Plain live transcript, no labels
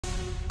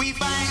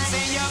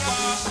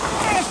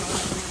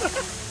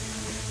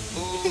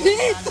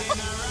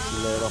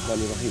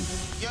Bismillahirrahmanirrahim.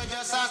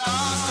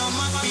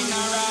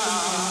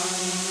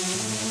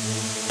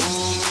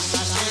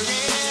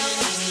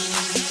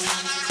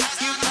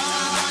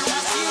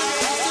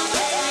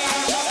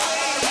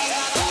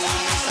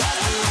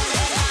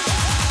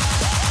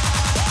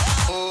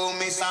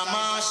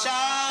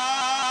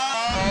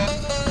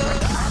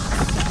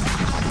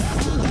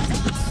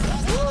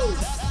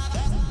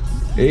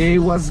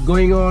 Hey, what's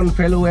going on,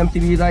 fellow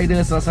MTB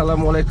riders?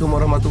 Assalamualaikum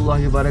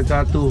warahmatullahi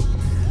wabarakatuh.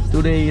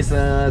 Today is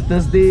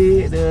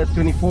Thursday the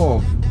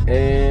 24th,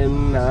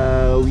 and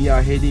we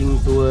are heading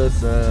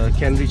towards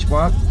Kent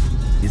Park.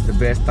 It's the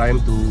best time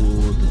to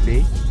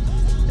play,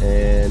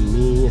 and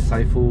me,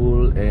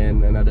 Saiful,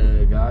 and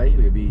another guy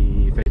will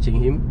be fetching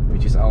him,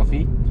 which is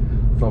Alfie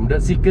from Dirt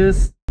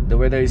Seekers. The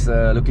weather is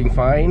looking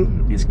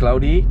fine. It's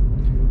cloudy,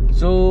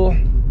 so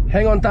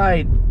hang on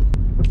tight.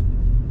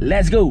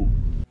 Let's go.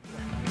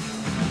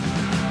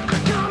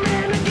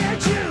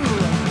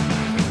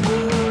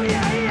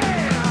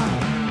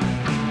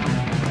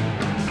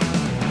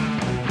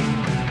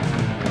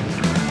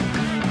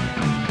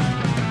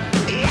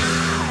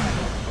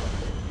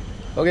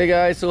 Okay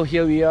guys, so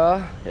here we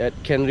are at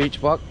Kent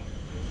Park.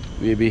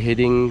 We'll be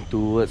heading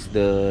towards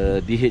the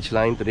DH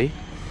line today.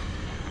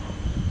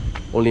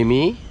 Only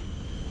me,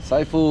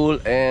 Saiful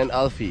and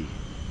Alfie.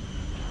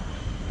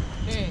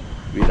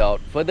 Without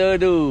further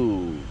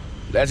ado,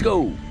 let's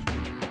go!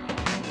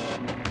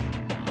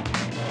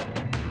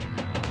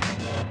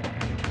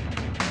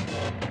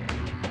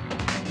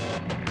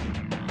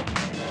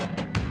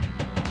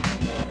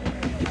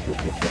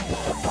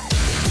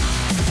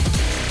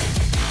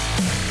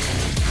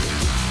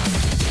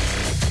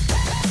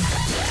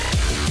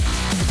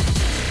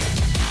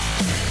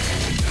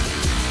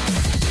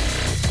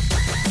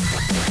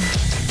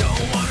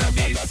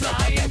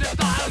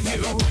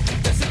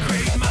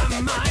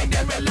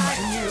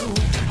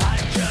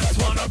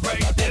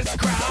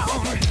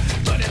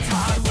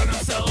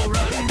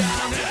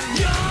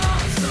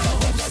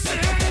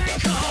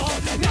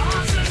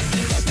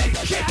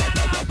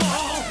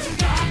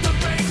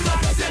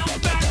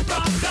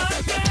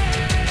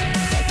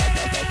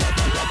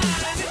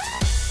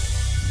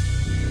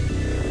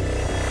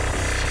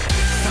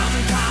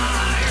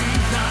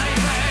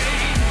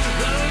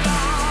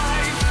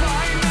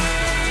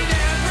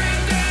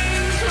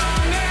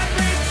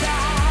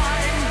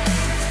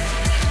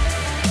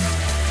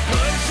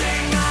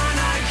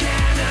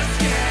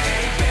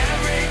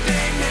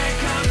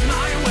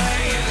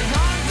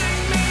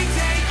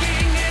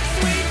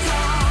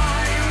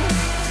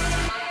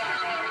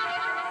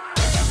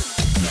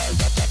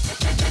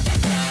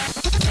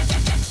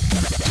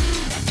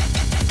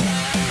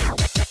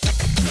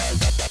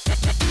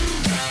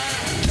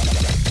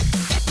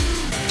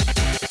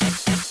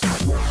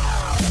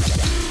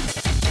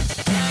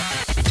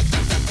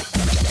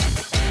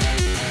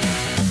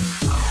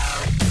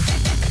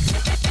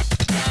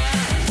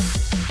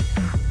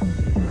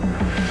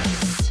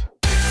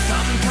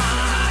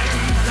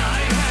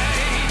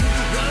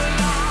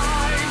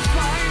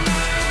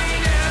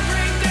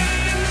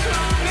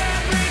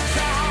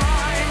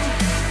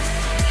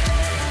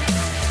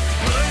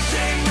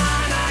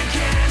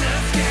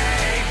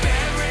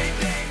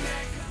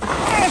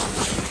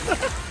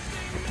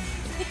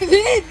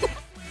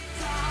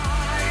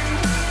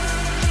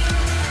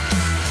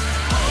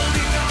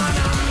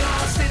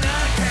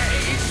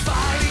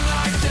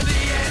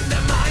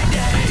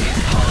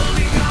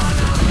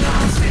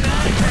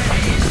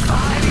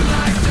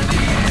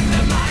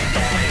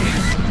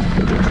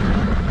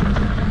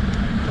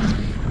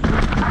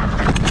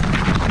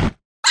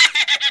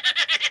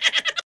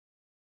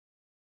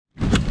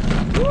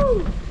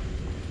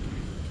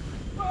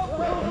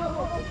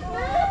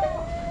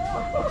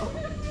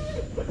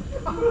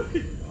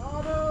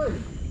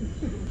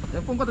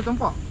 Telefon kau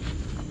tercampak.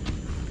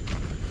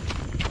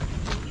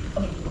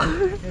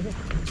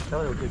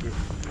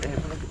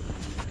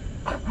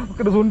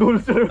 Kena sundul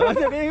secara.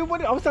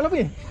 Apa salah apa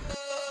ni?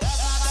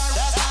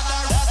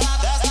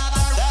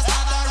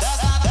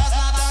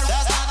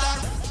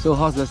 So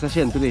how's the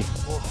session today?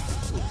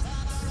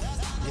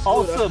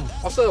 Awesome.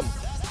 Awesome.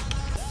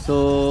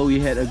 So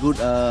we had a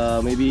good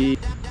maybe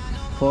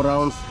 4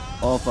 rounds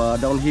of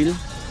downhill.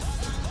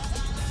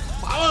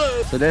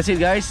 So that's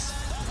it guys.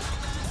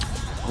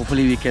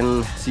 Hopefully we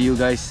can see you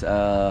guys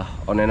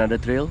on another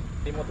trail.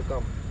 More to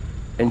come.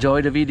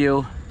 Enjoy the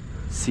video.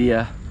 See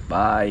ya.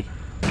 Bye.